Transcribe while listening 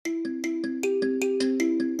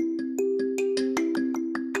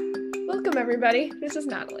everybody. This is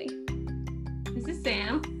Natalie. This is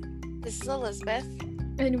Sam. This is Elizabeth.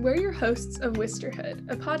 And we're your hosts of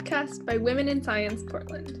Wisterhood, a podcast by Women in Science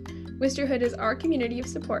Portland. Wisterhood is our community of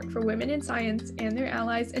support for women in science and their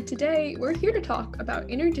allies, and today we're here to talk about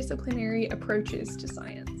interdisciplinary approaches to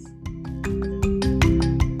science.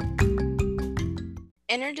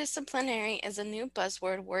 Interdisciplinary is a new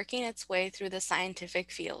buzzword working its way through the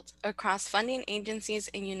scientific field, across funding agencies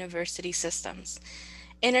and university systems.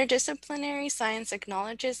 Interdisciplinary science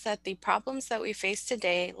acknowledges that the problems that we face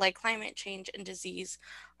today, like climate change and disease,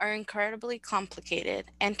 are incredibly complicated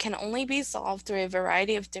and can only be solved through a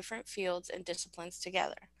variety of different fields and disciplines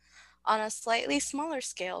together. On a slightly smaller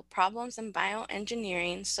scale, problems in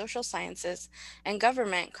bioengineering, social sciences, and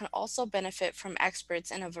government can also benefit from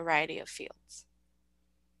experts in a variety of fields.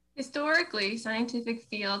 Historically, scientific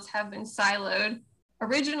fields have been siloed.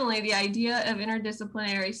 Originally, the idea of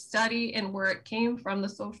interdisciplinary study and work came from the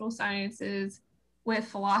social sciences with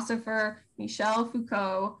philosopher Michel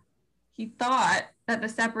Foucault. He thought that the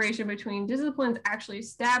separation between disciplines actually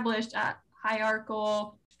established a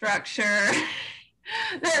hierarchical structure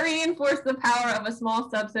that reinforced the power of a small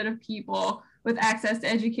subset of people with access to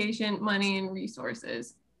education, money, and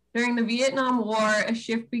resources. During the Vietnam War, a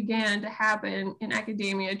shift began to happen in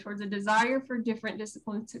academia towards a desire for different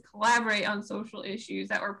disciplines to collaborate on social issues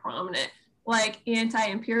that were prominent, like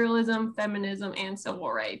anti-imperialism, feminism, and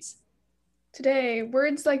civil rights. Today,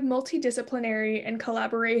 words like multidisciplinary and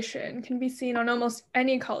collaboration can be seen on almost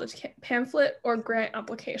any college pamphlet or grant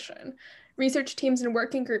application. Research teams and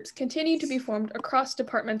working groups continue to be formed across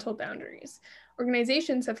departmental boundaries.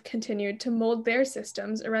 Organizations have continued to mold their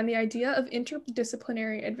systems around the idea of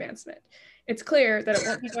interdisciplinary advancement. It's clear that it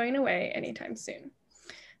won't be going away anytime soon.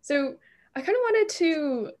 So I kind of wanted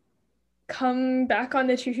to come back on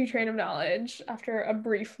the choo-choo train of knowledge after a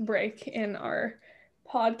brief break in our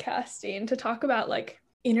podcasting to talk about like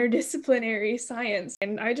interdisciplinary science.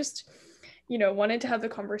 And I just, wanted to have the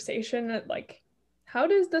conversation that like, how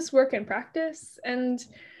does this work in practice? And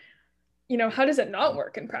how does it not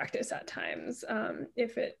work in practice at times,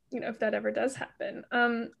 if that ever does happen?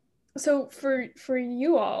 So for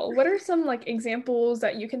you all, what are some like examples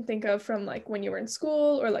that you can think of from like when you were in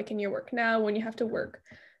school or like in your work now when you have to work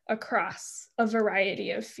across a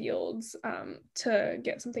variety of fields to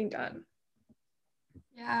get something done?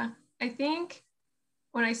 Yeah, I think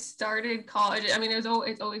when I started college, it's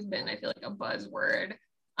always been, I feel like, a buzzword.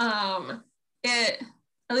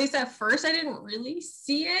 At least at first, I didn't really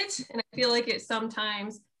see it. And I feel like it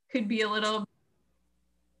sometimes could be a little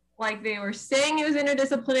like they were saying it was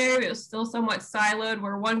interdisciplinary, but it was still somewhat siloed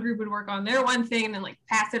where one group would work on their one thing and then like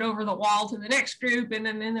pass it over the wall to the next group. And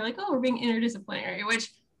then they're like, oh, we're being interdisciplinary,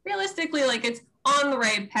 which realistically, like it's on the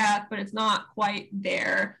right path, but it's not quite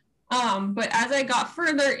there. But as I got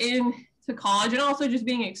further into college and also just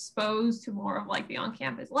being exposed to more of like the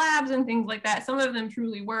on-campus labs and things like that, some of them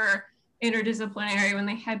truly were interdisciplinary when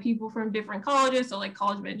they had people from different colleges, so like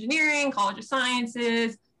College of Engineering, College of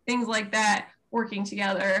Sciences, things like that, working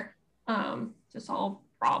together to solve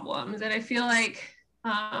problems. And I feel like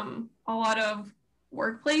a lot of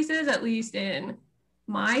workplaces, at least in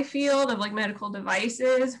my field of like medical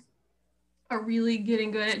devices, are really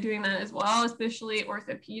getting good at doing that as well, especially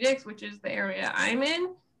orthopedics, which is the area I'm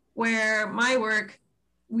in, where my work,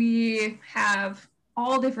 we have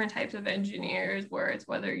all different types of engineers, where it's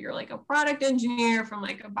whether you're like a product engineer from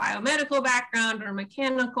like a biomedical background or a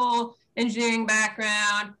mechanical engineering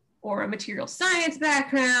background or a material science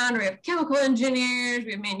background, or we have chemical engineers,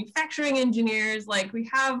 we have manufacturing engineers, like we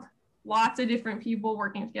have lots of different people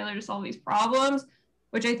working together to solve these problems,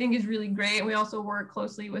 which I think is really great. We also work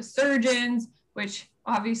closely with surgeons, which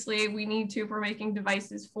obviously we need to if we're making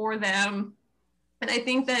devices for them. And I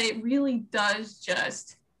think that it really does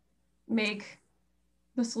just make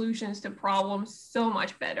the solutions to problems so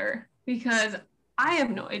much better, because I have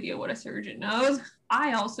no idea what a surgeon knows.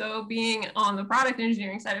 I also, being on the product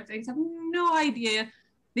engineering side of things, have no idea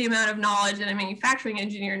the amount of knowledge that a manufacturing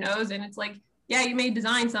engineer knows. And it's like, yeah, you may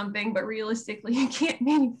design something, but realistically, you can't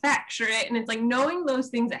manufacture it. And it's like knowing those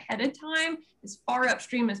things ahead of time as far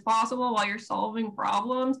upstream as possible while you're solving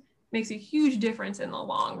problems makes a huge difference in the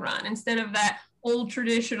long run. Instead of that old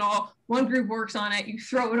traditional, one group works on it, you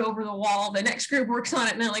throw it over the wall, the next group works on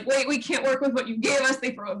it, and they're like, wait, we can't work with what you gave us,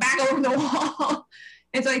 they throw it back over the wall.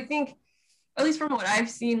 And so I think, at least from what I've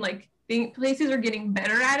seen, like places are getting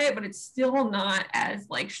better at it, but it's still not as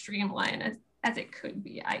like streamlined as it could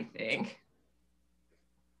be, I think.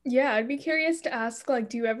 Yeah, I'd be curious to ask, like,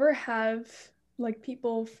 do you ever have like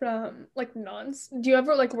people from like do you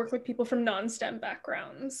ever like work with people from non-STEM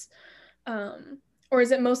backgrounds? Or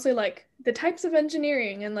is it mostly like the types of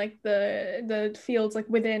engineering and like the fields like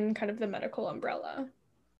within kind of the medical umbrella?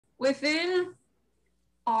 Within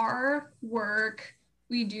our work,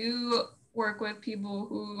 we do work with people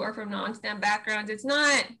who are from non-STEM backgrounds. It's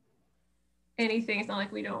not anything. It's not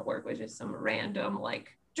like we don't work with just some random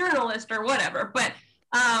like journalist or whatever, but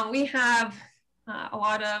we have a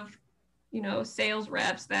lot of, sales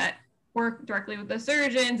reps that work directly with the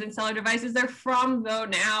surgeons and sell our devices. They're from, though,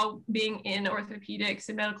 now being in orthopedics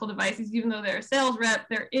and medical devices, even though they're a sales rep,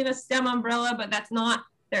 they're in a STEM umbrella, but that's not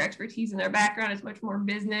their expertise and their background. It's much more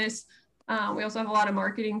business. We also have a lot of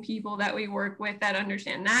marketing people that we work with that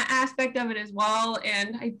understand that aspect of it as well.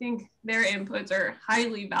 And I think their inputs are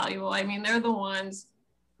highly valuable. I mean, they're the ones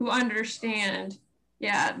who understand,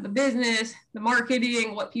 the business, the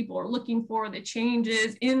marketing, what people are looking for, the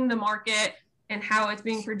changes in the market, and how it's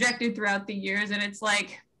being projected throughout the years. And it's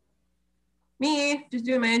like me just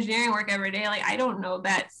doing my engineering work every day. Like, I don't know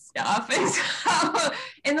that stuff.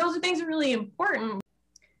 And those are things that are really important.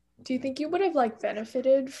 Do you think you would have like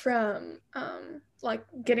benefited from like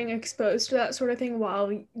getting exposed to that sort of thing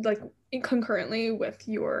while like concurrently with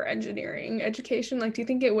your engineering education? Like, do you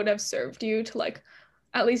think it would have served you to like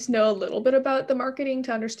at least know a little bit about the marketing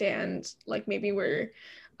to understand like maybe where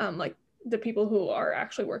like the people who are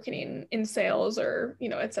actually working in sales or,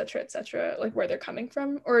 et cetera, like where they're coming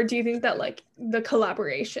from? Or do you think that like the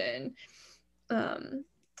collaboration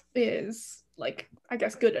is like, I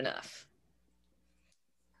guess, good enough?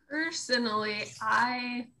 Personally,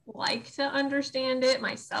 I like to understand it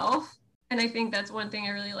myself. And I think that's one thing I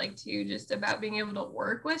really like too, just about being able to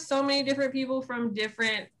work with so many different people from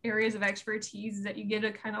different areas of expertise, is that you get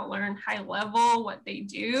to kind of learn high level what they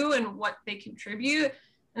do and what they contribute.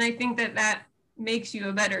 And I think that that makes you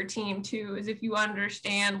a better team too, is if you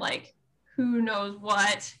understand like who knows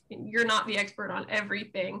what, and you're not the expert on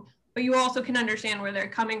everything, but you also can understand where they're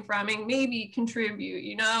coming from and maybe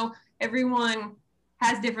contribute. Everyone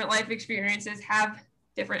has different life experiences, have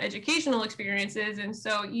different educational experiences. And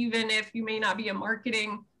so even if you may not be a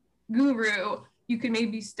marketing guru, you could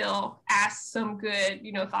maybe still ask some good,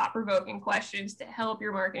 thought-provoking questions to help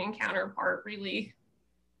your marketing counterpart really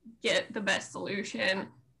get the best solution.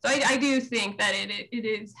 So I do think that it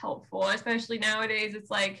is helpful, especially nowadays. It's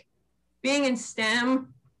like being in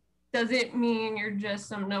STEM doesn't mean you're just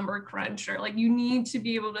some number cruncher. Like, you need to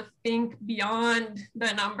be able to think beyond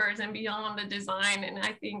the numbers and beyond the design. And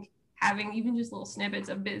I think having even just little snippets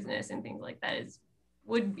of business and things like that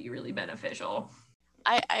would be really beneficial.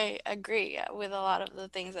 I agree with a lot of the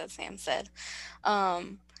things that Sam said.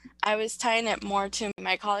 I was tying it more to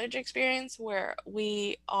my college experience, where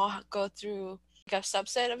we all go through a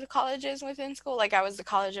subset of the colleges within school. Like, I was the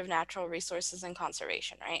College of Natural Resources and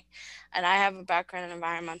Conservation, right? And I have a background in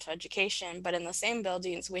environmental education, but in the same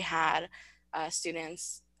buildings, we had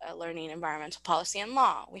students learning environmental policy and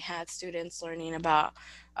law. We had students learning about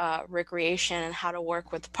recreation and how to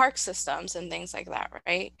work with park systems and things like that,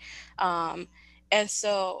 right? And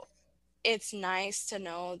so it's nice to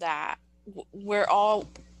know that we're all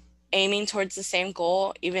aiming towards the same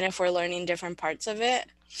goal, even if we're learning different parts of it.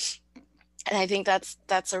 And I think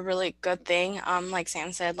that's a really good thing. Like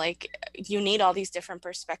Sam said, like, you need all these different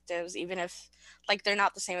perspectives, even if like they're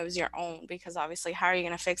not the same as your own, because obviously, how are you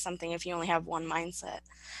going to fix something if you only have one mindset?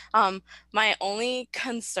 My only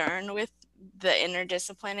concern with the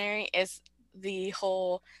interdisciplinary is the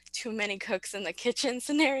whole too many cooks in the kitchen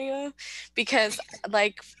scenario, because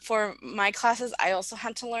like for my classes, I also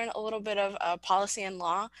had to learn a little bit of policy and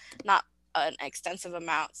law, not an extensive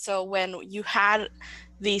amount. So when you had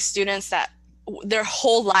these students that their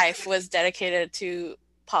whole life was dedicated to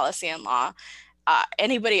policy and law,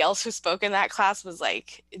 anybody else who spoke in that class was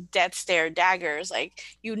like death stare daggers, like,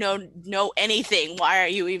 you know anything, why are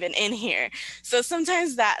you even in here? So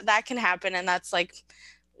sometimes that can happen, and that's like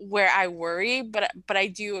where I worry, but I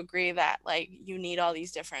do agree that like you need all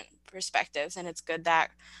these different perspectives, and it's good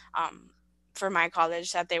that for my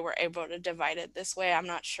college that they were able to divide it this way. I'm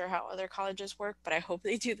not sure how other colleges work, but I hope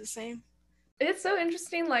they do the same. It's so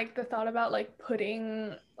interesting, like the thought about like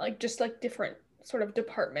putting like just like different sort of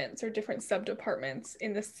departments or different sub-departments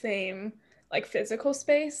in the same like physical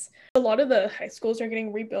space. A lot of the high schools are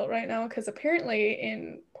getting rebuilt right now because apparently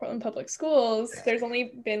in Portland Public Schools, there's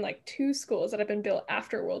only been like 2 schools that have been built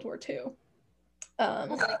after World War II.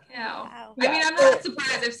 Holy cow. Wow. I mean, I'm not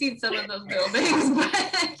surprised. I've seen some of those buildings, but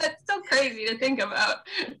that's so crazy to think about.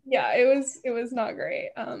 Yeah, it was not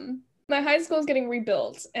great. My high school is getting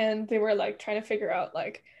rebuilt, and they were like trying to figure out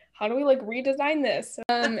like, how do we like redesign this?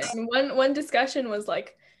 And one discussion was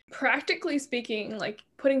like, practically speaking, like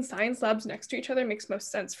putting science labs next to each other makes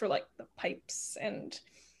most sense for like the pipes and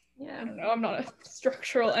Yeah. I don't know, I'm not a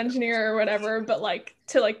structural engineer or whatever, but like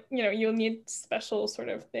to like, you know, you'll need special sort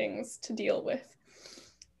of things to deal with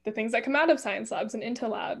the things that come out of science labs and into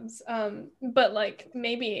labs. But like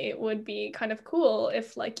maybe it would be kind of cool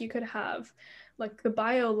if like you could have like the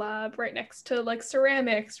bio lab right next to like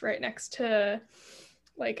ceramics, right next to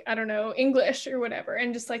like, I don't know, English or whatever,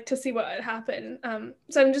 and just like to see what would happen.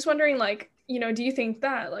 So I'm just wondering, like, you know, do you think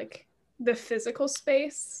that like the physical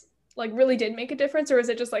space like really did make a difference, or is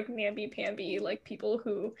it just like namby-pamby, like people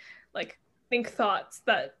who like think thoughts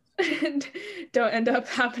that don't end up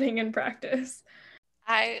happening in practice?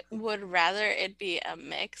 I would rather it be a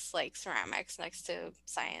mix, like ceramics next to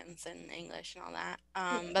science and English and all that.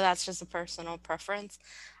 But that's just a personal preference.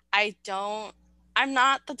 I don't, I'm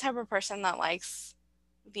not the type of person that likes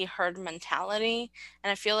the herd mentality.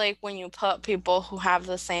 And I feel like when you put people who have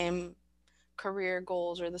the same career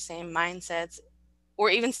goals or the same mindsets, or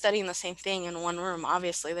even studying the same thing in one room,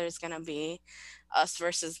 obviously there's going to be us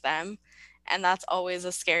versus them. And that's always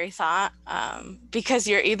a scary thought, because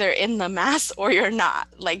you're either in the mass or you're not.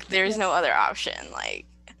 Like there's no other option. Like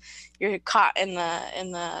you're caught in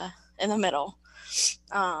the middle.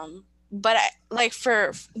 But like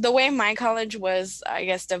for the way my college was, I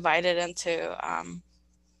guess, divided into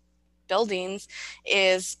buildings,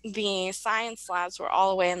 is the science labs were all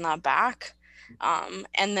the way in the back.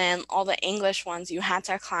 And then all the English ones, you had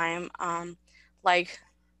to climb like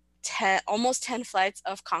 10, almost 10 flights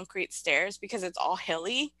of concrete stairs because it's all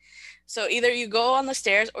hilly. So either you go on the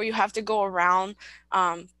stairs or you have to go around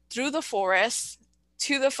through the forest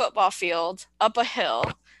to the football field, up a hill.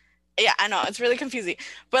 Yeah, I know, it's really confusing.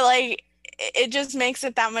 But like it just makes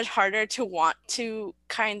it that much harder to want to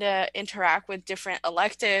kind of interact with different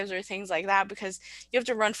electives or things like that, because you have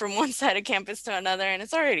to run from one side of campus to another and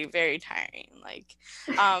it's already very tiring. Like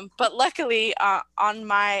but luckily on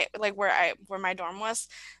my like where my dorm was,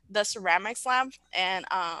 the ceramics lab and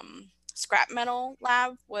scrap metal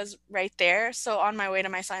lab was right there. So on my way to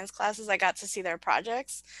my science classes, I got to see their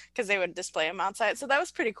projects because they would display them outside. So that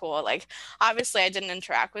was pretty cool. Like obviously I didn't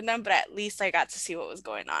interact with them, but at least I got to see what was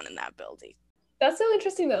going on in that building. That's so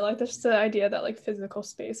interesting that like there's the idea that like physical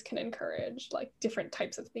space can encourage like different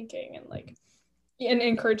types of thinking and like and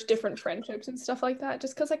encourage different friendships and stuff like that.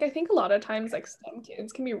 Just because like I think a lot of times like STEM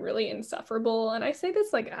kids can be really insufferable. And I say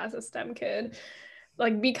this like as a STEM kid,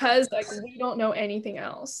 like because like we don't know anything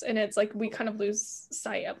else. And it's like we kind of lose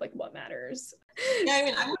sight of like what matters. Yeah, I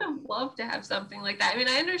mean, I would have loved to have something like that. I mean,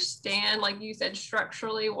 I understand, like you said,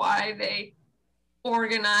 structurally why they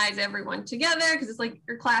organize everyone together, because it's like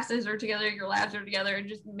your classes are together, your labs are together. It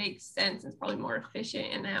just makes sense. It's probably more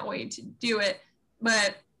efficient in that way to do it.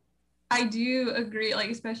 But I do agree, like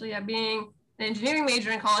especially being an engineering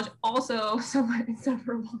major in college, also somewhat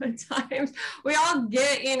insufferable at times. We all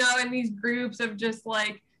get, you know, in these groups of just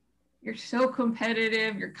like, you're so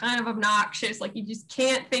competitive, you're kind of obnoxious, like you just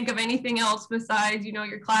can't think of anything else besides, you know,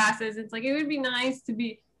 your classes. It's like, it would be nice to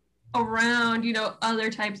be around, you know,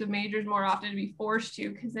 other types of majors more often, to be forced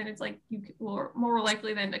to, because then it's like you are more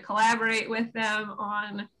likely then to collaborate with them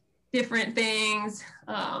on different things.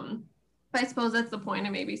 But I suppose that's the point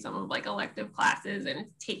of maybe some of like elective classes, and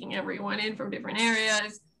it's taking everyone in from different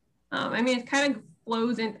areas. I mean, it kind of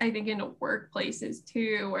flows in, I think, into workplaces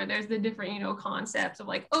too, where there's the different, you know, concepts of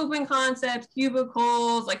like open concepts,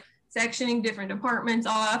 cubicles, like sectioning different departments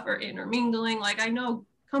off or intermingling. Like I know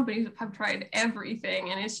companies have tried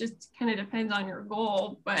everything, and it's just kind of depends on your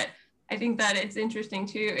goal. But I think that it's interesting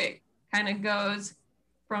too. It kind of goes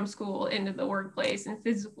from school into the workplace, and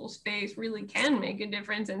physical space really can make a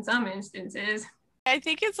difference in some instances. I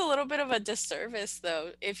think it's a little bit of a disservice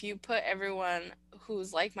though if you put everyone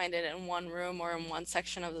who's like-minded in one room or in one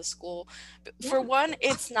section of the school. For one,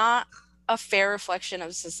 it's not a fair reflection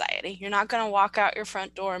of society. You're not going to walk out your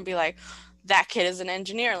front door and be like, that kid is an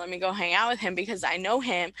engineer, let me go hang out with him because I know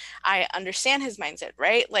him, I understand his mindset,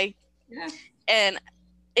 right? Like and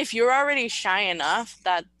if you're already shy enough,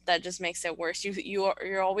 that just makes it worse.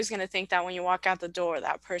 You're always going to think that when you walk out the door,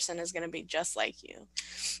 that person is going to be just like you.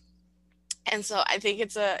 And so I think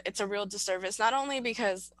it's a real disservice, not only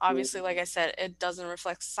because obviously, like I said, it doesn't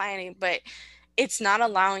reflect society, but it's not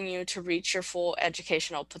allowing you to reach your full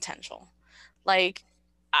educational potential. Like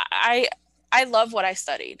I I love what I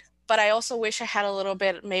studied, but I also wish I had a little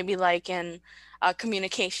bit maybe like in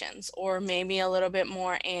communications, or maybe a little bit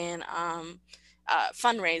more in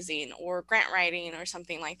fundraising or grant writing or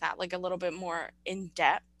something like that, like a little bit more in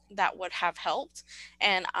depth. That would have helped.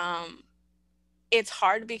 And it's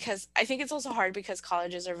hard because I think it's also hard because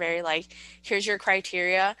colleges are very like, here's your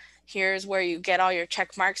criteria, here's where you get all your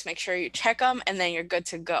check marks, make sure you check them, and then you're good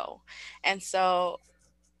to go. And so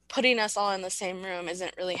putting us all in the same room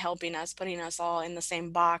isn't really helping us. Putting us all in the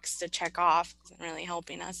same box to check off isn't really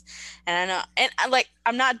helping us. And I know, and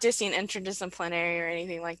I'm not dissing interdisciplinary or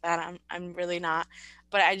anything like that. I'm really not.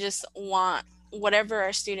 But I just want whatever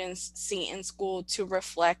our students see in school to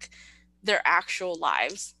reflect their actual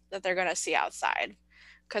lives that they're going to see outside.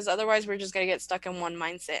 Because otherwise we're just going to get stuck in one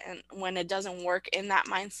mindset. And when it doesn't work in that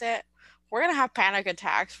mindset, we're going to have panic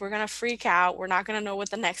attacks. We're going to freak out. We're not going to know what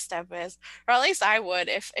the next step is. Or at least I would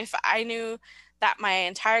if I knew that my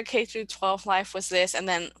entire K through 12 life was this, and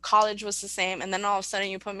then college was the same, and then all of a sudden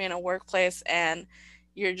you put me in a workplace and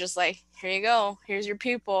you're just like, here you go. Here's your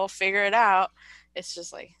pupil. Figure it out. It's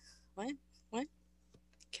just like, what? What?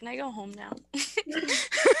 Can I go home now?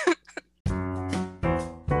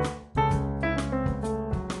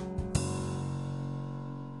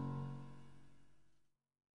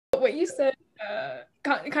 What you said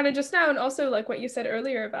kind of just now, and also like what you said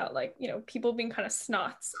earlier about like, you know, people being kind of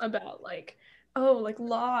snots about like, oh, like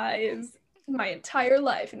law is my entire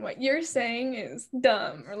life and what you're saying is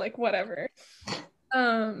dumb or like whatever.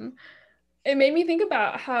 It made me think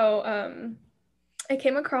about how I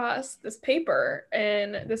came across this paper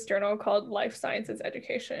in this journal called Life Sciences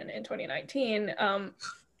Education in 2019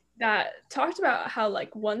 that talked about how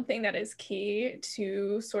like one thing that is key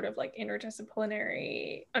to sort of like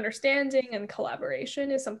interdisciplinary understanding and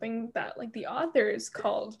collaboration is something that like the authors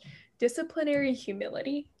called disciplinary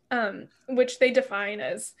humility, which they define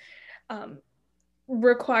as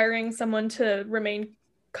requiring someone to remain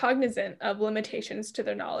cognizant of limitations to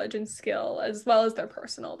their knowledge and skill as well as their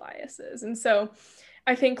personal biases. And so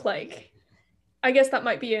I think like I guess that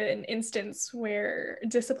might be an instance where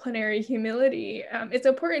disciplinary humility is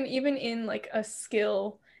important even in like a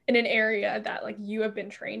skill in an area that like you have been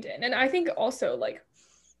trained in. And I think also like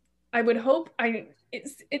I would hope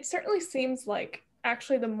it certainly seems like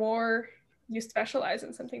actually the more you specialize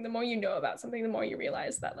in something, the more you know about something, the more you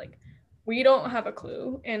realize that like we don't have a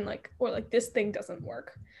clue and like or like this thing doesn't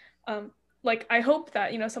work. Like I hope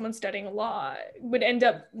that, you know, someone studying law would end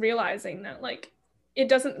up realizing that like it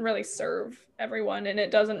doesn't really serve everyone and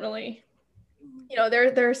it doesn't really, you know,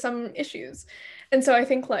 there are some issues. And so I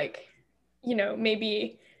think like, you know,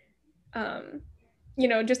 maybe you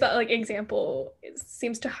know, just that like example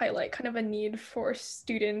seems to highlight kind of a need for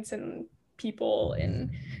students and people in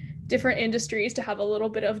different industries to have a little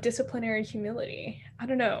bit of disciplinary humility. I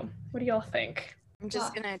don't know. What do y'all think? I'm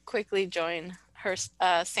just gonna quickly join her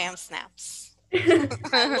Sam Snaps.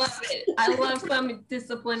 I love it. I love some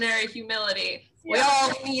disciplinary humility. We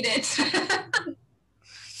all need it.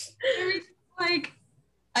 Like,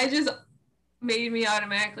 I just made me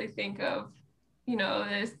automatically think of, you know,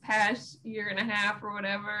 this past year and a half or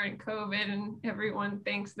whatever and COVID, and everyone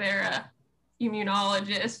thinks they're a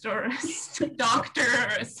immunologist or a doctor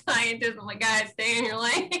or a scientist. I'm like, guys, stay in your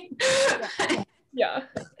lane. Yeah.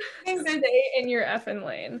 Stay in your effing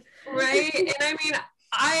lane. Right? And I mean,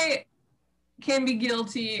 I can be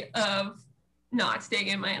guilty of not staying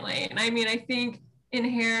in my lane. I mean, I think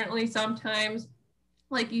inherently sometimes,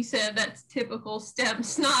 like you said, that's typical STEM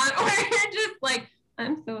snot, where you're just like,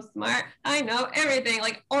 I'm so smart, I know everything,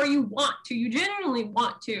 like, or you want to, you genuinely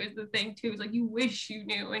want to is the thing too. It's like you wish you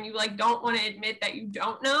knew and you like don't want to admit that you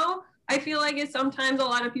don't know. I feel like it's sometimes a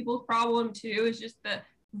lot of people's problem too, is just the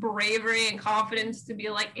bravery and confidence to be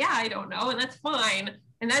like, yeah, I don't know, and that's fine.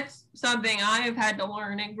 And that's something I've had to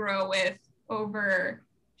learn and grow with over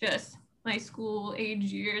just my school age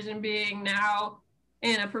years and being now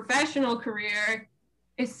in a professional career.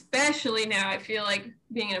 Especially now, I feel like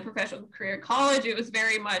being in a professional career, college, it was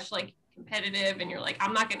very much like competitive and you're like,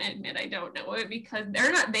 I'm not going to admit I don't know it because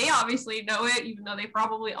they obviously know it, even though they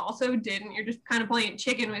probably also didn't. You're just kind of playing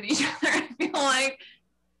chicken with each other, I feel like.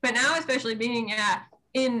 But now, especially being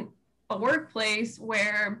in a workplace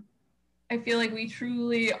where I feel like we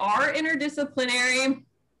truly are interdisciplinary,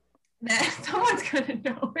 that someone's going to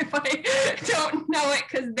know if I don't know it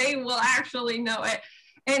because they will actually know it.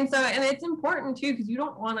 And it's important too, because you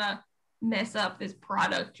don't want to mess up this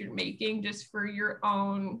product you're making just for your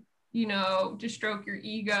own, you know, to stroke your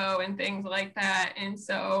ego and things like that. And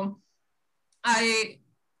so I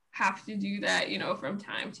have to do that, you know, from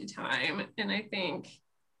time to time. And I think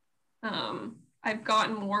I've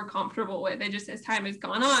gotten more comfortable with it just as time has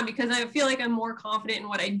gone on, because I feel like I'm more confident in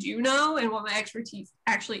what I do know and what my expertise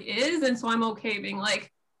actually is. And so I'm okay being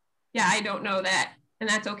like, yeah, I don't know that. And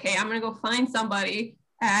that's okay. I'm going to go find somebody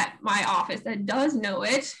at my office that does know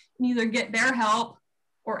it and either get their help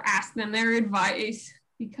or ask them their advice,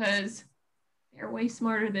 because they're way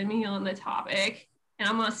smarter than me on the topic. And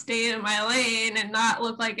I'm going to stay in my lane and not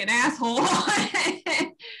look like an asshole.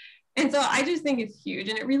 And so I just think it's huge.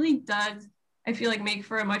 And it really does I feel like make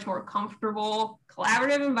for a much more comfortable,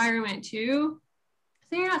 collaborative environment too.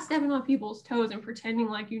 So you're not stepping on people's toes and pretending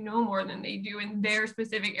like you know more than they do in their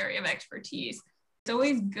specific area of expertise. It's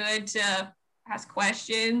always good to ask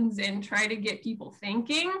questions and try to get people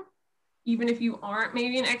thinking, even if you aren't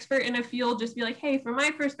maybe an expert in a field. Just be like, hey, from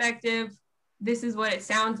my perspective, this is what it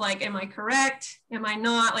sounds like. Am I correct? Am I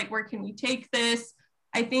not? Like, where can we take this?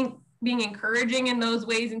 I think being encouraging in those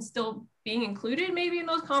ways and still being included maybe in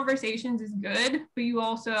those conversations is good, but you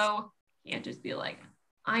also can't just be like,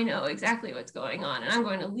 I know exactly what's going on and I'm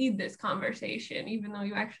going to lead this conversation, even though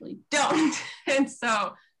you actually don't. And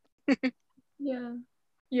so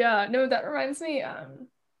yeah, no, that reminds me,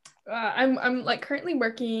 I'm like currently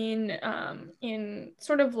working in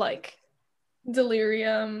sort of like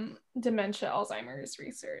delirium, dementia, Alzheimer's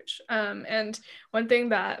research. And one thing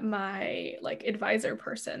that my like advisor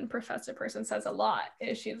person, professor person says a lot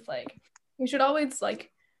is she's like, we should always like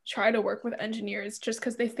try to work with engineers just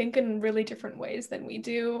because they think in really different ways than we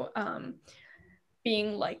do.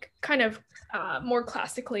 Being like kind of more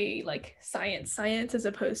classically like science as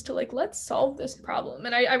opposed to like, let's solve this problem.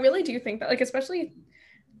 And I really do think that like, especially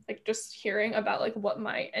like just hearing about like what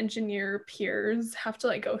my engineer peers have to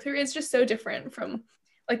like go through is just so different from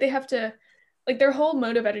like they have to like their whole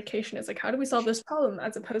mode of education is like, how do we solve this problem,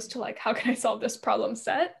 as opposed to like, how can I solve this problem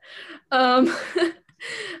set.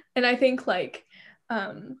 And I think like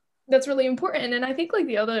that's really important. And I think like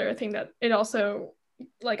the other thing that it also,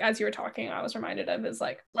 like as you were talking, I was reminded of is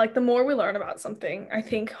like the more we learn about something, I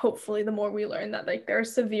think hopefully the more we learn that like there are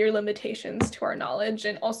severe limitations to our knowledge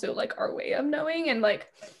and also like our way of knowing. And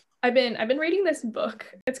like I've been reading this book.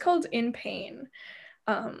 It's called In Pain,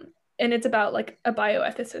 and it's about like a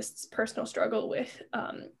bioethicist's personal struggle with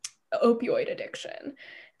opioid addiction.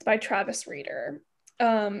 It's by Travis Reeder,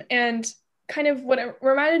 and kind of what it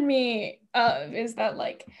reminded me of is that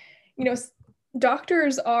like, you know,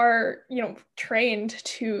 doctors are, you know, trained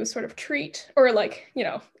to sort of treat, or like, you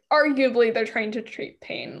know, arguably they're trained to treat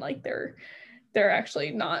pain. Like they're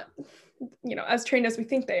actually not, you know, as trained as we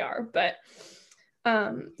think they are, but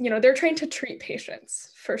you know, they're trained to treat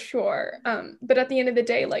patients for sure. But at the end of the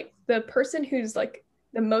day, like the person who's like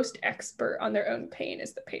the most expert on their own pain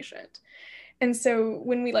is the patient. And so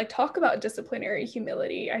when we like talk about disciplinary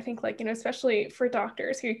humility, I think like, you know, especially for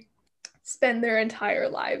doctors who spend their entire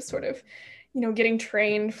lives sort of, you know, getting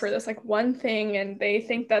trained for this like one thing, and they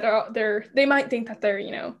think that they might think that they're,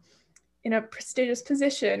 you know, in a prestigious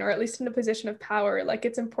position, or at least in a position of power. Like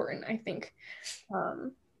it's important, I think,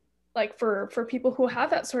 like for people who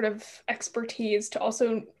have that sort of expertise to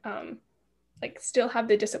also like still have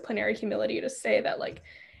the disciplinary humility to say that like,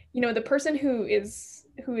 you know, the person who is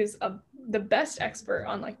the best expert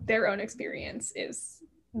on like their own experience is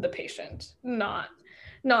the patient, not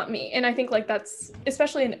me. And I think like that's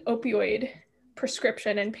especially in opioid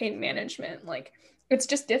prescription and pain management, like it's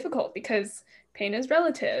just difficult because pain is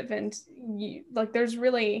relative, and like there's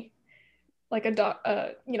really like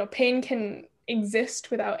you know, pain can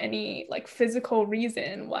exist without any like physical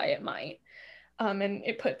reason why it might, and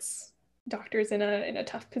it puts doctors in a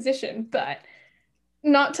tough position. But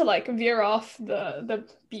not to like veer off the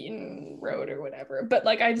beaten road or whatever, but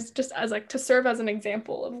like I just as like to serve as an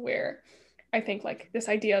example of where I think like this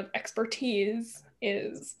idea of expertise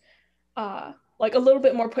is like a little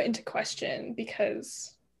bit more put into question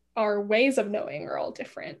because our ways of knowing are all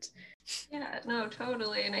different. Yeah, no,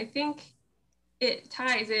 totally. And I think it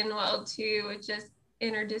ties in well too with just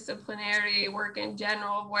interdisciplinary work in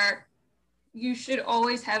general, where you should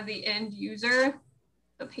always have the end user,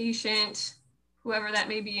 the patient, whoever that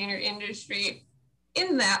may be in your industry,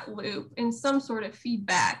 in that loop, in some sort of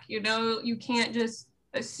feedback. You know, you can't just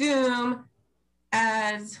assume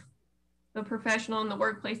as the professional in the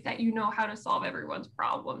workplace that you know how to solve everyone's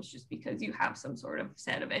problems just because you have some sort of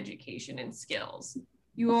set of education and skills.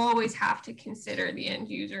 You always have to consider the end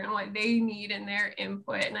user and what they need and their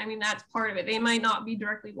input. And I mean, that's part of it. They might not be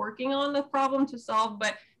directly working on the problem to solve,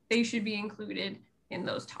 but they should be included in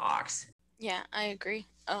those talks. Yeah, I agree.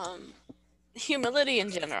 Humility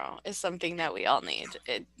in general is something that we all need.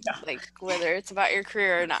 Like whether it's about your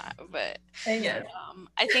career or not. But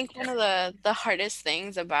I think one of the hardest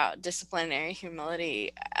things about disciplinary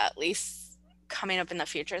humility, at least coming up in the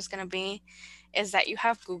future, is going to be is that you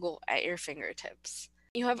have Google at your fingertips.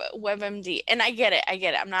 You have WebMD, and I get it.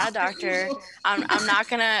 I'm not a doctor. I'm not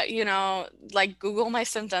gonna, you know, like Google my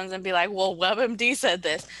symptoms and be like, well, WebMD said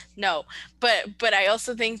this. No, but I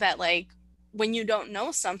also think that like when you don't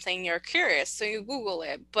know something, you're curious, so you Google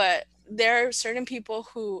it. But there are certain people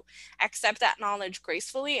who accept that knowledge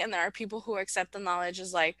gracefully, and there are people who accept the knowledge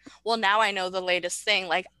as like, well, now I know the latest thing,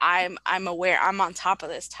 like I'm aware, I'm on top of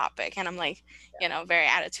this topic. And I'm like, you know, very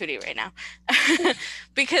attitudey right now.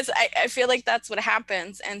 Because I feel like that's what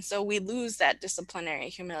happens. And so we lose that disciplinary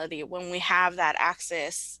humility when we have that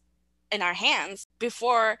access in our hands.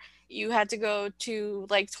 Before, you had to go to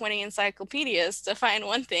like 20 encyclopedias to find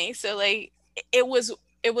one thing. So like it was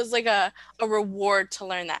like a reward to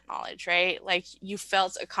learn that knowledge, right? Like you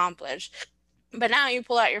felt accomplished. But now you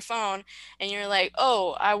pull out your phone and you're like,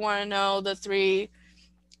 oh, I want to know the 3,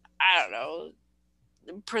 I don't know,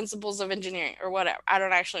 principles of engineering or whatever. I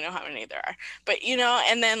don't actually know how many there are, but you know,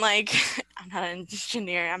 and then like, I'm not an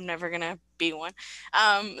engineer, I'm never gonna be one.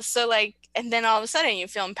 So like, and then all of a sudden you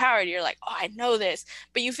feel empowered. You're like, oh, I know this,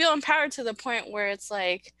 but you feel empowered to the point where it's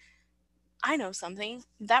like, I know something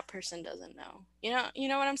that person doesn't know. You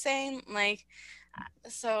know what I'm saying? Like,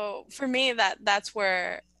 so for me, that's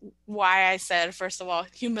why I said, first of all,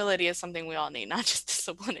 humility is something we all need, not just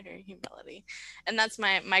disciplinary humility. And that's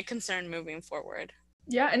my concern moving forward.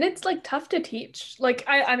 Yeah, and it's like tough to teach. Like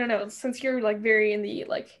I don't know, since you're like very in the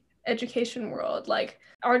like education world, like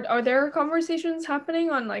are there conversations happening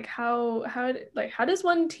on like how does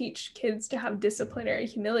one teach kids to have disciplinary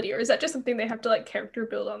humility, or is that just something they have to like character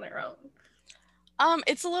build on their own?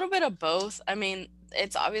 It's a little bit of both. I mean,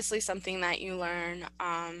 it's obviously something that you learn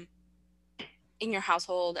in your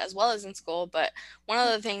household as well as in school. But one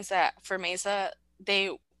of the things that for Mesa, they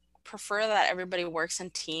prefer that everybody works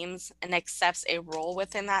in teams and accepts a role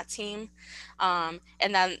within that team, and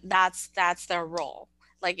then that's their role.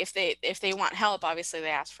 Like if they want help, obviously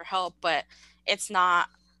they ask for help, but it's not,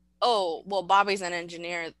 oh, well, Bobby's an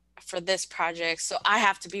engineer for this project, so I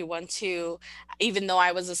have to be one too, even though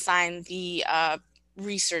I was assigned the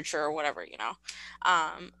researcher or whatever, you know.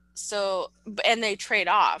 So, and they trade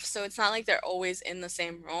off, so it's not like they're always in the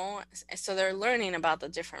same role, so they're learning about the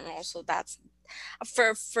different roles. So that's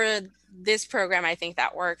for this program, I think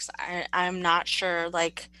that works. I'm not sure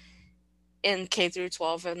like in K through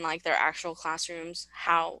 12 and like their actual classrooms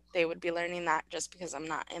how they would be learning that, just because I'm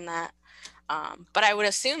not in that. But I would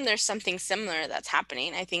assume there's something similar that's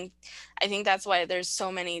happening. I think that's why there's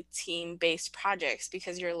so many team-based projects,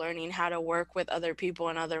 because you're learning how to work with other people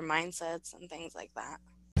and other mindsets and things like that.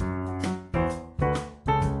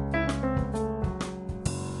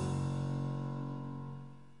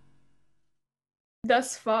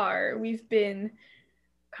 Thus far, we've been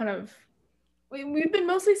kind of we've been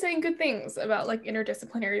mostly saying good things about like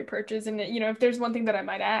interdisciplinary approaches, and you know, if there's one thing that I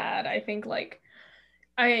might add, I think like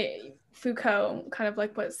Foucault, kind of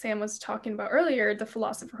like what Sam was talking about earlier, the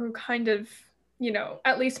philosopher who kind of, you know,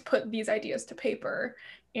 at least put these ideas to paper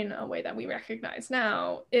in a way that we recognize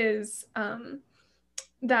now, is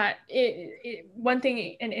that one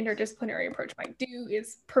thing an interdisciplinary approach might do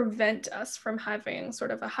is prevent us from having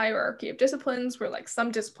sort of a hierarchy of disciplines where like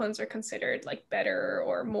some disciplines are considered like better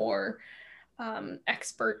or more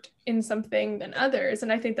expert in something than others.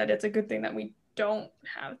 And I think that it's a good thing that we don't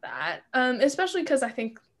have that, especially because I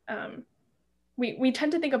think we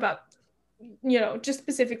tend to think about, you know, just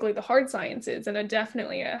specifically the hard sciences in a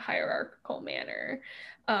definitely a hierarchical manner,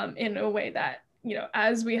 in a way that, you know,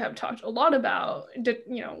 as we have talked a lot about,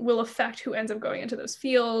 you know, will affect who ends up going into those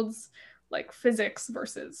fields, like physics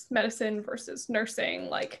versus medicine versus nursing,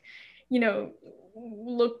 like, you know,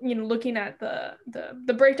 looking at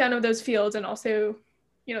the breakdown of those fields, and also,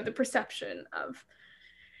 you know, the perception of,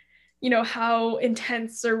 you know, how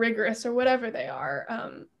intense or rigorous or whatever they are,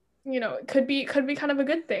 you know, it could be kind of a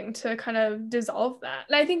good thing to kind of dissolve that.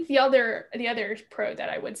 And I think the other pro that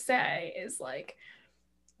I would say is like,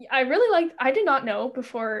 I did not know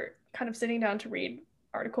before kind of sitting down to read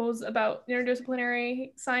articles about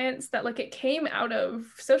interdisciplinary science that like it came out of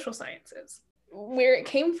social sciences. Where it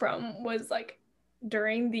came from was like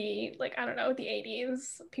during the, like, I don't know, the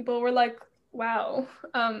 80s, people were like, wow,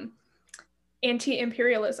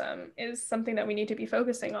 anti-imperialism is something that we need to be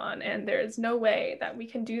focusing on, and there's no way that we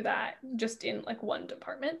can do that just in like one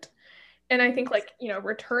department. And I think like, you know,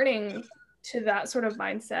 returning to that sort of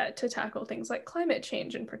mindset to tackle things like climate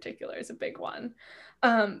change in particular is a big one.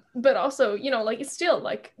 But also, you know, like it's still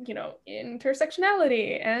like, you know,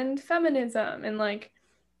 intersectionality and feminism, and like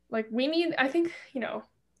we need, I think, you know,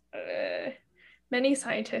 many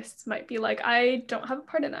scientists might be like, I don't have a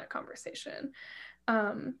part in that conversation.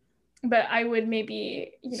 But I would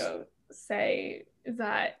maybe, you know, say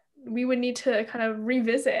that we would need to kind of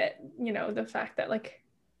revisit, you know, the fact that like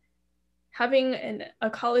having a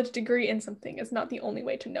college degree in something is not the only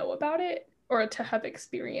way to know about it or to have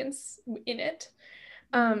experience in it,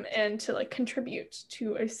 and to like contribute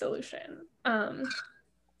to a solution.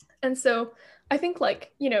 And so I think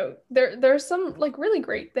like, there's some like really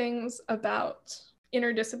great things about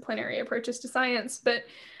interdisciplinary approaches to science, but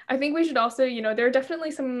I think we should also, there are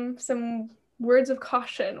definitely some words of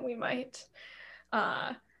caution we might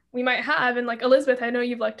have. And like Elizabeth, I know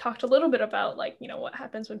you've like talked a little bit about like, what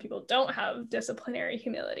happens when people don't have disciplinary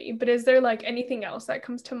humility, but is there like anything else that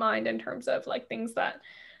comes to mind in terms of like things that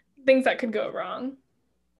could go wrong?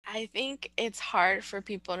 I think it's hard for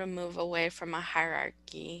people to move away from a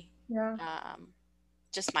hierarchy, Yeah.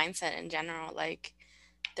 just mindset in general. Like,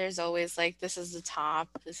 there's always like, this is the top,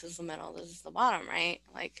 this is the middle, this is the bottom, right?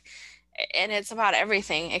 Like, and it's about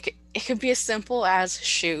everything. It could be as simple as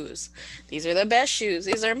shoes. These are the best shoes.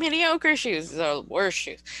 These are mediocre shoes. These are the worst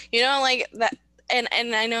shoes. Like that. And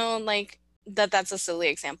I know like that's a silly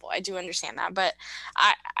example. I do understand that, but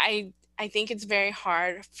I think it's very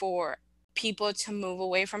hard for people to move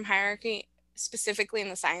away from hierarchy, specifically in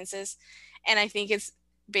the sciences. And I think it's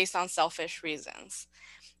based on selfish reasons.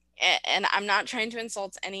 And I'm not trying to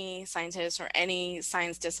insult any scientist or any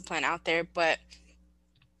science discipline out there, but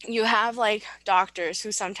you have like doctors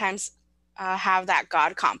who sometimes have that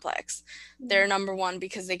God complex. They're number one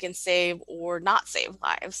because they can save or not save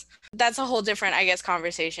lives. That's a whole different, I guess,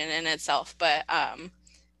 conversation in itself. But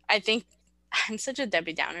I think I'm such a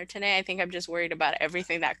Debbie Downer today. I think I'm just worried about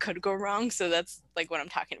everything that could go wrong. So that's like what I'm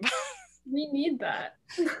talking about. We need that.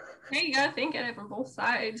 Hey, you gotta think at it from both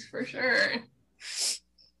sides for sure.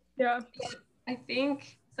 Yeah. I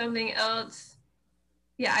think something else.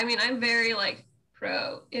 Yeah, I mean, I'm very like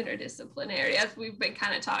pro interdisciplinary, as we've been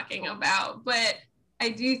kind of talking about, but I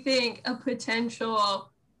do think a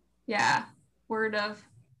potential, word of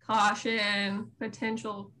caution,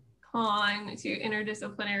 potential con to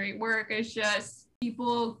interdisciplinary work is just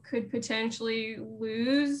people could potentially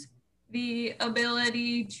lose the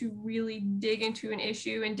ability to really dig into an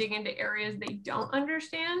issue and dig into areas they don't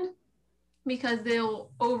understand, because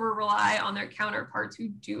they'll over rely on their counterparts who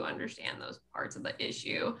do understand those parts of the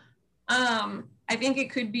issue. I think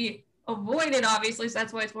it could be avoided, obviously, so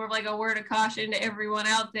that's why it's more of like a word of caution to everyone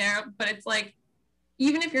out there. But it's like,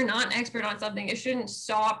 even if you're not an expert on something, it shouldn't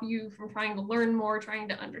stop you from trying to learn more, trying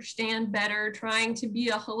to understand better, trying to be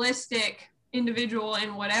a holistic individual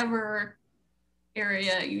in whatever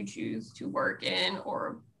area you choose to work in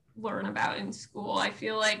or learn about in school. I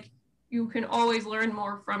feel like you can always learn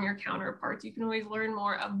more from your counterparts. You can always learn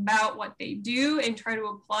more about what they do and try to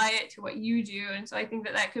apply it to what you do. And so I think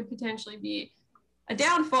that could potentially be a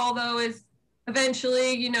downfall, though, is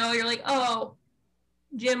eventually, you're like, oh,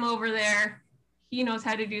 Jim over there, he knows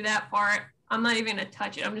how to do that part. I'm not even going to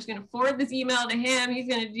touch it. I'm just going to forward this email to him. He's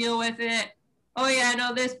going to deal with it. Oh, yeah, I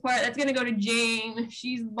know this part. That's going to go to Jane.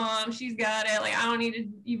 She's the bomb. She's got it. Like, I don't need to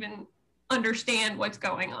even understand what's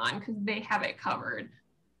going on because they have it covered.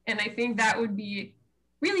 And I think that would be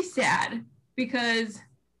really sad, because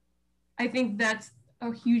I think that's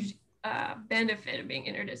a huge benefit of being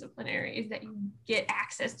interdisciplinary, is that you get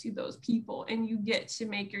access to those people and you get to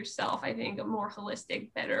make yourself, I think, a more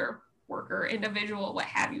holistic, better worker, individual, what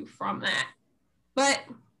have you, from that. But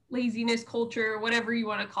laziness culture, whatever you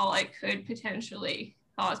want to call it, could potentially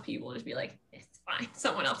cause people to just be like, it's fine,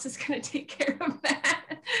 someone else is going to take care of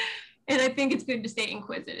that. And I think it's good to stay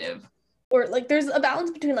inquisitive. Or like there's a balance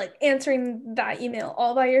between like answering that email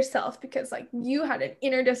all by yourself because like you had an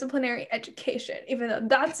interdisciplinary education, even though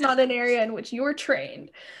that's not an area in which you were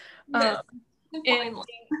trained. Yes.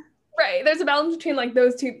 Right, there's a balance between like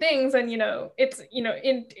those two things, and it's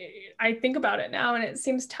I think about it now and it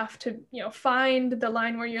seems tough to find the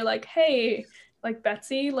line where you're like, hey, like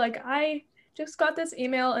Betsy, like I just got this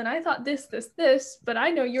email and I thought this, but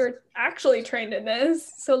I know you're actually trained in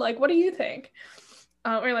this, so like what do you think?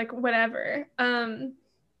 Or like whatever. And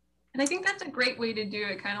I think that's a great way to do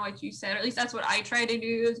it, kind of what you said, or at least that's what I try to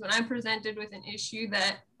do, is when I'm presented with an issue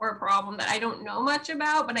or a problem that I don't know much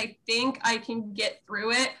about, but I think I can get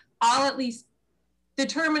through it, I'll at least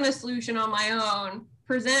determine a solution on my own,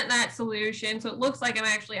 present that solution so it looks like I'm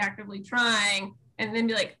actually actively trying, and then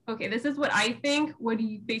be like, okay, this is what I think. What do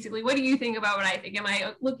you think about what I think? Am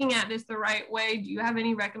I looking at this the right way? Do you have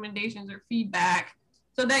any recommendations or feedback?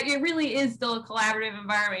 So that it really is still a collaborative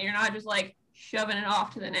environment. You're not just like shoving it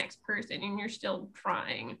off to the next person and you're still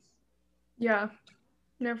trying. Yeah,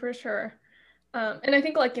 no, for sure. And I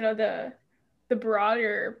think like, the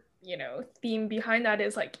broader, theme behind that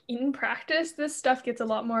is like in practice, this stuff gets a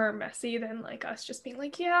lot more messy than like us just being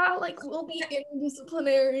like, yeah, like we'll be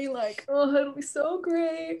interdisciplinary, like, oh, it'll be so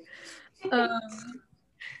great.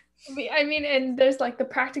 I mean, and there's like the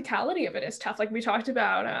practicality of it is tough. Like we talked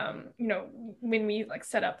about, when we like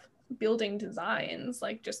set up building designs,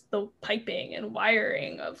 like just the piping and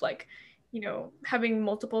wiring of like, you know, having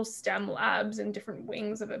multiple STEM labs in different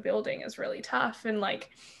wings of a building is really tough. And like,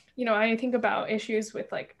 you know, I think about issues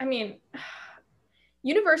with like, I mean,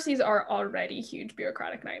 universities are already huge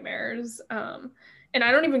bureaucratic nightmares. And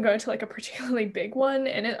I don't even go into like a particularly big one,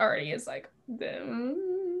 and it already is like,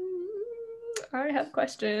 I have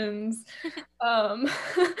questions. um,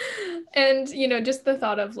 and you know, just the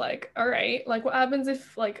thought of like, all right, like what happens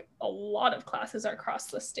if like a lot of classes are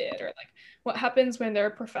cross-listed, or like what happens when there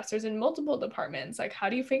are professors in multiple departments? Like, how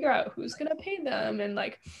do you figure out who's going to pay them, and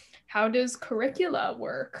like, how does curricula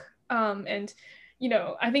work? And you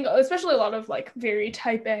know, I think especially a lot of like very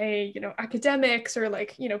type A, you know, academics, or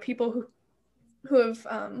like, you know, people who have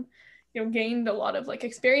you know, gained a lot of like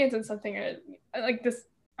experience in something, or like this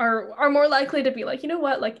are more likely to be like, you know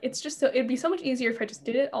what, like it's just so, it'd be so much easier if I just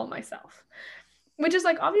did it all myself. Which is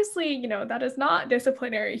like, obviously, you know, that is not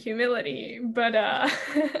disciplinary humility, but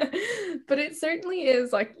but it certainly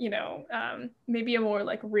is like, you know, maybe a more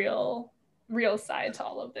like real side to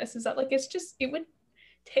all of this, is that like it's just, it would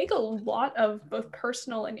take a lot of both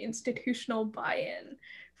personal and institutional buy-in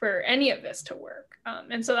for any of this to work.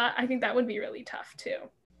 And so that, I think that would be really tough too.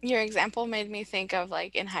 Your example made me think of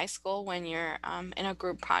like in high school when you're in a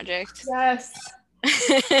group project. Yes.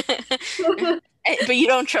 But you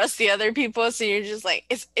don't trust the other people, so you're just like,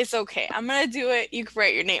 it's okay, I'm gonna do it, you can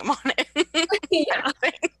write your name on it. Yeah.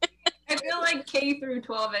 I feel like K through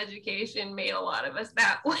 12 education made a lot of us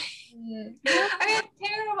that way. I mean, it's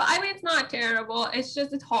terrible. I mean, it's not terrible. It's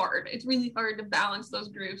just, it's hard. It's really hard to balance those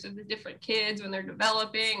groups of the different kids when they're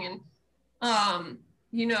developing. And,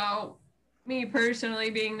 you know, me personally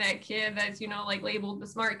being that kid that's, you know, like labeled the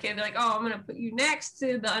smart kid, they're like, oh, I'm going to put you next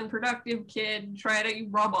to the unproductive kid, try to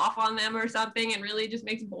rub off on them or something, and really just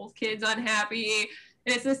makes both kids unhappy.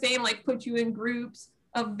 And it's the same, like put you in groups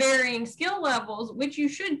of varying skill levels, which you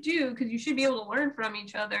should do because you should be able to learn from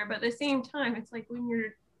each other. But at the same time, it's like when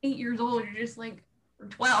you're 8 years old, you're just like, or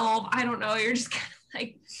 12, I don't know, you're just kind of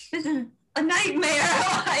like, this is a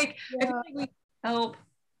nightmare. Like, yeah. I feel like we help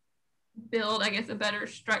build, I guess, a better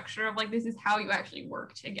structure of like, this is how you actually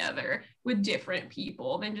work together with different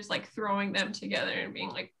people than just like throwing them together and being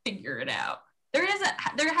like, figure it out. There has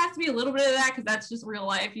to be a little bit of that because that's just real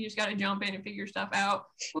life. You just got to jump in and figure stuff out.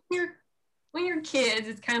 When you're kids,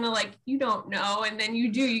 it's kind of like you don't know, and then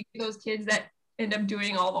you get those kids that end up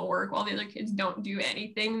doing all the work while the other kids don't do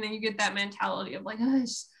anything, and then you get that mentality of like,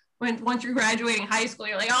 once you're graduating high school,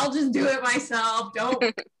 you're like, I'll just do it myself, don't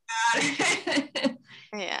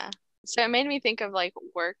Yeah. So it made me think of like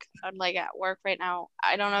work. I'm like at work right now.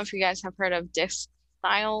 I don't know if you guys have heard of DISC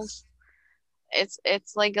styles. It's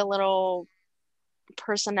like a little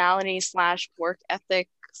personality / work ethic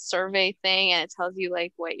survey thing, and it tells you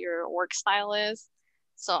like what your work style is.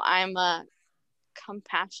 So I'm a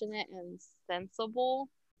compassionate and sensible.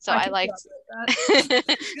 So I like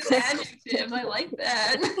adjectives. I like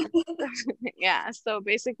that. Yeah. So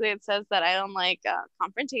basically it says that I don't like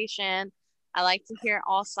confrontation. I like to hear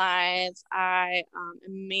all sides. I am a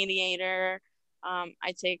mediator.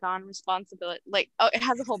 I take on responsibility. Like, it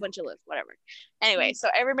has a whole bunch of lists, whatever. Anyway, so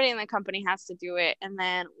everybody in the company has to do it. And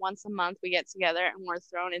then once a month we get together and we're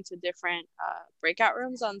thrown into different breakout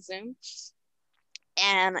rooms on Zoom.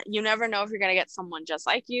 And you never know if you're going to get someone just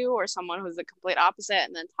like you or someone who's the complete opposite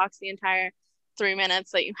and then talks the entire 3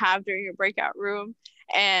 minutes that you have during your breakout room.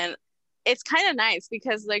 And it's kind of nice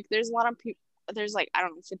because like there's a lot of people, there's like, I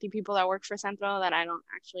don't know, 50 people that work for Centro that I don't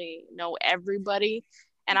actually know everybody.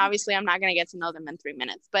 And obviously I'm not going to get to know them in 3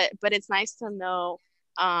 minutes, but it's nice to know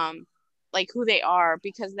like who they are,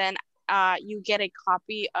 because then you get a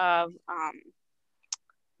copy of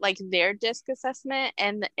like their DISC assessment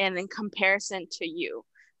and in comparison to you.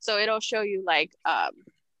 So it'll show you like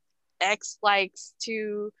X likes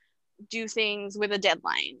to do things with a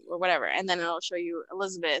deadline or whatever. And then it'll show you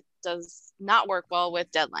Elizabeth does not work well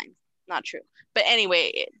with deadlines. Not true. But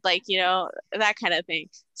anyway, like, you know, that kind of thing.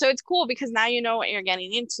 So it's cool because now you know what you're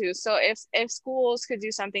getting into. So if schools could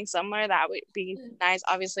do something similar, that would be nice.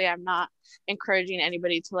 Obviously, I'm not encouraging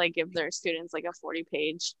anybody to like give their students like a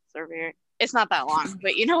 40-page survey. It's not that long,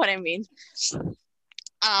 but you know what I mean.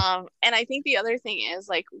 And I think the other thing is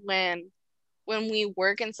like when we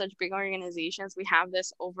work in such big organizations, we have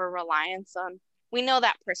this over reliance on, we know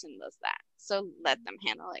that person does that, so let them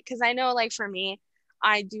handle it. Because I know, like for me,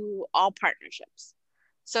 I do all partnerships.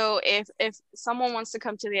 So if someone wants to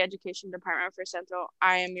come to the education department for Centro,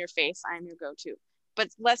 I am your face, I am your go-to. But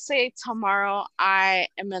let's say tomorrow I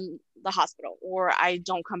am in the hospital or I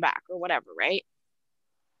don't come back or whatever, right?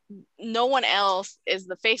 No one else is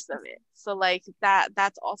the face of it. So like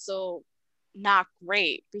that's also not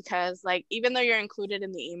great, because like even though you're included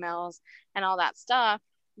in the emails and all that stuff,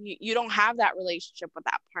 you don't have that relationship with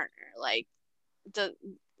that partner, like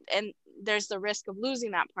and there's the risk of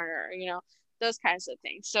losing that partner, those kinds of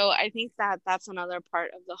things. So I think that that's another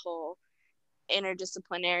part of the whole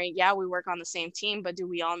interdisciplinary. Yeah, we work on the same team, but do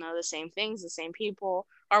we all know the same things, the same people?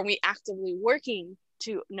 Are we actively working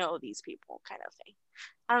to know these people, kind of thing?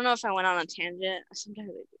 I don't know if I went on a tangent. Sometimes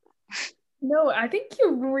I do that. No, I think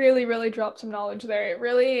you really, really dropped some knowledge there. It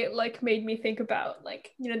really like made me think about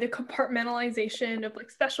like, the compartmentalization of like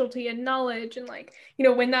specialty and knowledge, and like,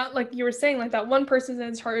 when that, like you were saying, like that one person's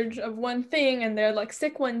in charge of one thing and they're like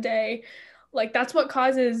sick one day, like that's what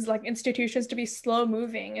causes like institutions to be slow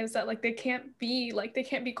moving, is that like they can't be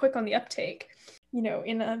quick on the uptake,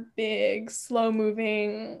 in a big slow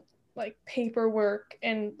moving like paperwork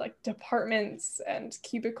and like departments and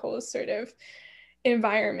cubicles sort of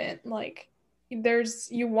environment. Like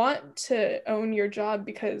you want to own your job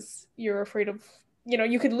because you're afraid of,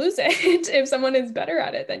 you could lose it if someone is better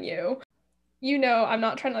at it than you. I'm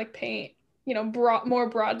not trying to like paint, more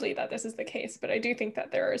broadly that this is the case, but I do think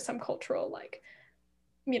that there are some cultural like,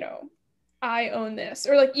 I own this,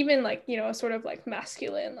 or like even like, a sort of like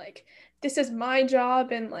masculine, like this is my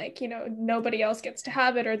job and like, nobody else gets to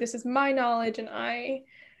have it, or this is my knowledge and I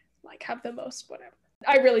like have the most whatever.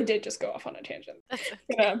 I really did just go off on a tangent. Okay.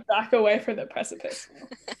 Gonna back away from the precipice.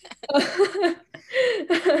 No,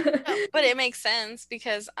 but it makes sense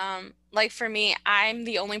because like for me, I'm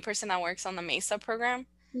the only person that works on the MESA program.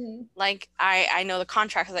 Like I know the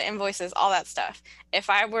contracts, the invoices, all that stuff. If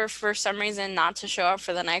I were for some reason not to show up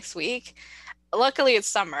for the next week, luckily it's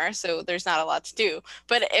summer, so there's not a lot to do.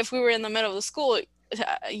 But if we were in the middle of the school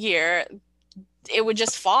year, it would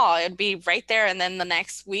just fall. It'd be right there, and then the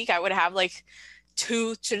next week I would have like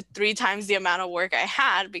 2 to 3 times the amount of work I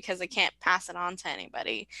had because I can't pass it on to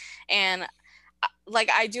anybody. And like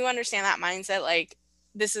I do understand that mindset, like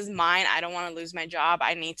this is mine, I don't want to lose my job,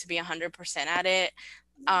 I need to be 100% at it.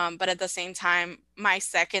 But at the same time, my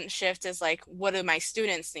second shift is like, what do my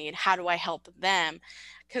students need? How do I help them?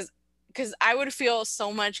 Because I would feel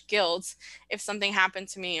so much guilt if something happened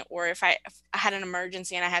to me, or if I had an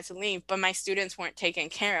emergency and I had to leave, but my students weren't taken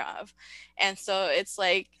care of. And so it's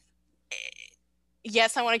like,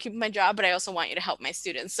 yes, I want to keep my job, but I also want you to help my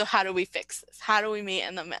students. So how do we fix this? How do we meet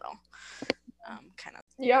in the middle? Kind of.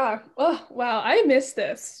 Yeah. Oh, wow. I missed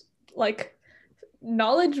this. Like,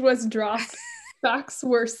 knowledge was dropped, facts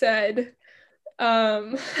were said.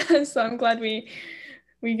 So I'm glad we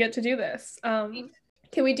get to do this.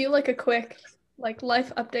 Can we do like a quick like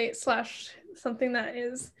life update / something that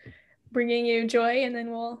is bringing you joy, and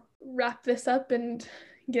then we'll wrap this up and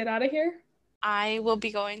get out of here? I will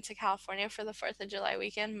be going to California for the 4th of July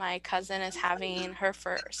weekend. My cousin is having her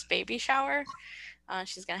first baby shower.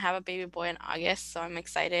 She's going to have a baby boy in August, so I'm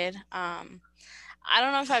excited. I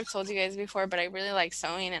don't know if I've told you guys before, but I really like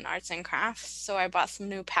sewing and arts and crafts. So I bought some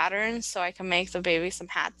new patterns so I can make the baby some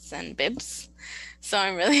hats and bibs. So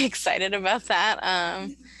I'm really excited about that.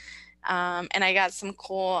 And I got some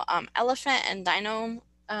cool elephant and dino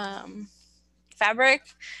fabric.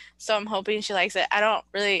 So I'm hoping she likes it. I don't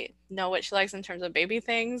really know what she likes in terms of baby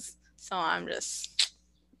things. So I'm just...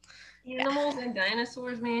 Animals and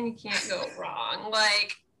dinosaurs, man, you can't go wrong.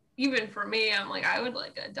 Like, even for me, I'm like, I would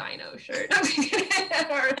like a dino shirt.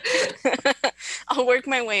 I'll work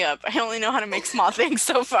my way up. I only know how to make small things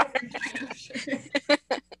so far.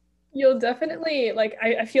 You'll definitely, like,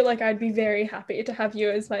 I feel like I'd be very happy to have you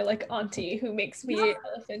as my, like, auntie who makes me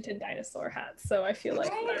elephant and dinosaur hats. So I feel like...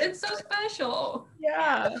 Right? It's so special.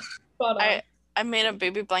 Yeah. I made a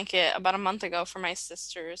baby blanket about a month ago for my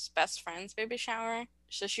sister's best friend's baby shower.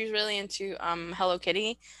 So she's really into Hello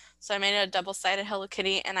Kitty. So I made a double-sided Hello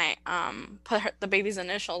Kitty, and I put the baby's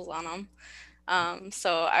initials on them.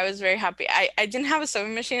 So I was very happy. I didn't have a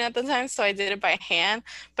sewing machine at the time, so I did it by hand.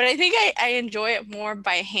 But I think I enjoy it more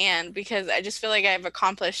by hand because I just feel like I've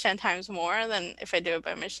accomplished 10 times more than if I do it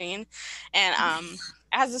by machine. And it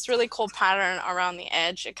has this really cool pattern around the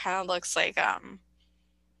edge. It kind of looks like...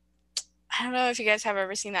 I don't know if you guys have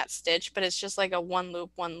ever seen that stitch, but it's just like a one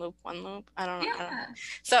loop. I don't know.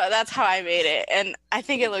 So that's how I made it, and I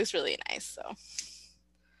think it looks really nice. So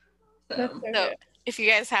if you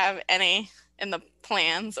guys have any in the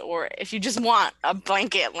plans, or if you just want a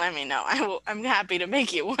blanket, let me know. I'm happy to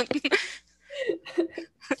make you one.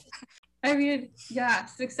 I mean, yeah,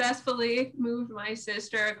 successfully moved my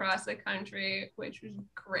sister across the country, which was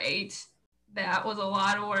great. That was a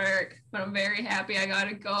lot of work, but I'm very happy I got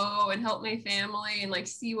to go and help my family and like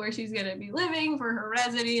see where she's going to be living for her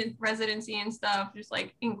residency and stuff. Just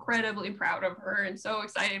like incredibly proud of her and so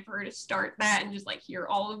excited for her to start that and just like hear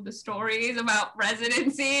all of the stories about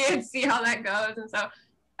residency and see how that goes. And so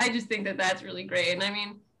I just think that that's really great. And I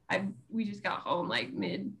mean, we just got home like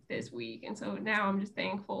mid this week. And so now I'm just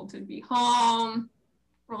thankful to be home,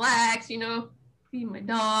 relax, you know, feed my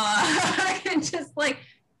dog and just like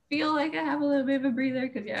feel like I have a little bit of a breather.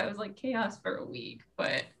 Cause yeah, it was like chaos for a week,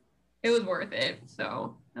 but it was worth it.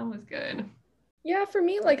 So that was good. Yeah, for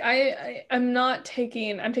me, like I'm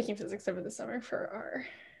taking physics over the summer for our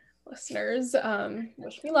listeners.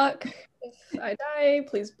 Wish me luck. If I die,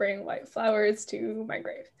 please bring white flowers to my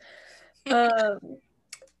grave.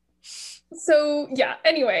 So yeah,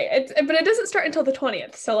 anyway, but it doesn't start until the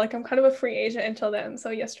 20th. So like I'm kind of a free agent until then. So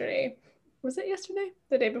yesterday, was it yesterday?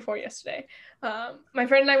 The day before yesterday. My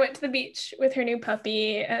friend and I went to the beach with her new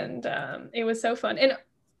puppy, and it was so fun. And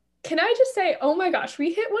can I just say, oh my gosh,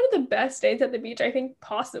 we hit one of the best days at the beach I think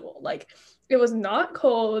possible. Like it was not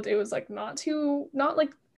cold. It was like not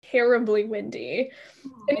like terribly windy.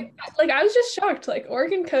 And like I was just shocked. Like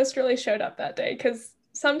Oregon coast really showed up that day, because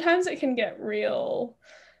sometimes it can get real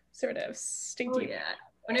sort of stinky. Oh, yeah.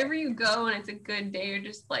 Whenever you go and it's a good day, you're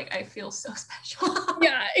just like, I feel so special.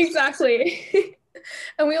 Yeah, exactly.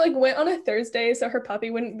 And we like went on a Thursday so her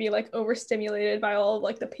puppy wouldn't be like overstimulated by all of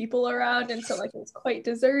like the people around, and so like it was quite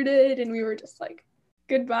deserted, and we were just like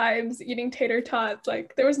good vibes, eating tater tots,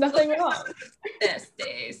 like there was nothing wrong. Best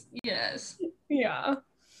days. Yes. Yeah.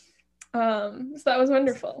 So that was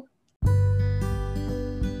wonderful.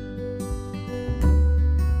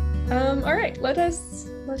 All right, let us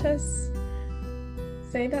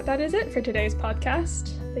say that is it for today's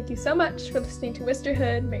podcast. Thank you so much for listening to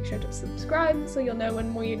Wisterhood. Make sure to subscribe so you'll know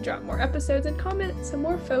when we drop more episodes, and comment so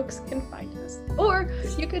more folks can find us. Or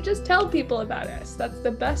you could just tell people about us. That's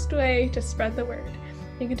the best way to spread the word.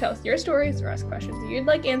 You can tell us your stories or ask questions you'd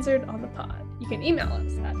like answered on the pod. You can email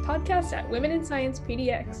us at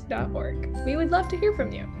podcast@womeninsciencepdx.org. We would love to hear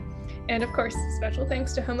from you. And of course, special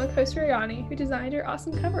thanks to Homo Kosteriani, who designed our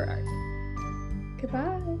awesome cover art.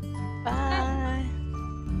 Goodbye. Bye.